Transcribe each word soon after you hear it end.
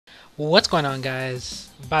What's going on, guys?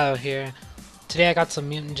 Bio here. Today I got some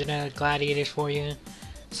mutant genetic gladiators for you.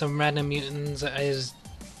 Some random mutants is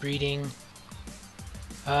breeding.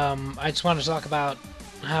 I just want to talk about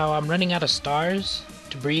how I'm running out of stars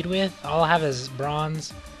to breed with. All I have is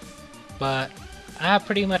bronze, but I have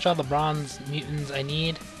pretty much all the bronze mutants I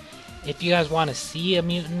need. If you guys want to see a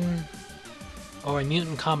mutant or a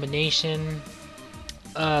mutant combination,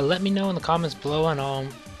 let me know in the comments below and I'll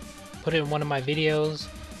put it in one of my videos.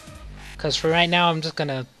 Because for right now, I'm just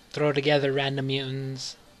gonna throw together random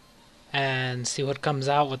mutants and see what comes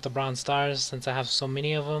out with the bronze stars since I have so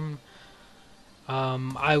many of them.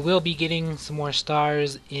 I will be getting some more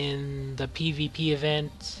stars in the PvP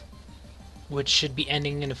event, which should be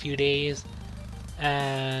ending in a few days,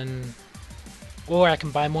 or I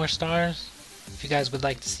can buy more stars if you guys would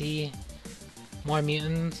like to see more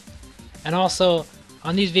mutants. And also,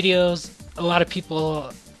 on these videos, a lot of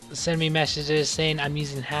people send me messages saying I'm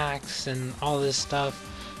using hacks and all this stuff.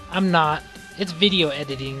 I'm not. It's video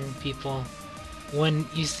editing, people. When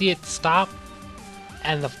you see it stop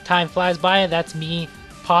and the time flies by, that's me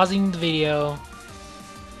pausing the video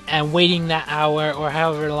and waiting that hour or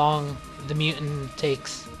however long the mutant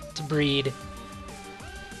takes to breed,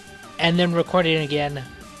 and then recording it again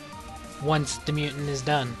once the mutant is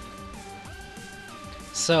done.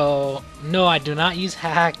 So, no, I do not use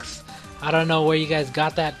hacks. I don't know where you guys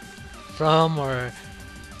got that from, or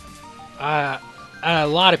a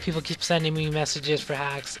lot of people keep sending me messages for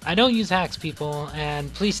hacks. I don't use hacks, people,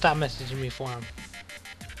 and please stop messaging me for them.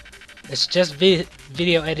 It's just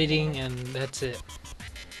video editing, and that's it.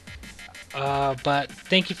 But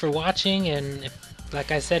thank you for watching, and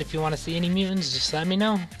like I said, if you want to see any mutants, just let me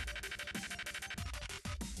know.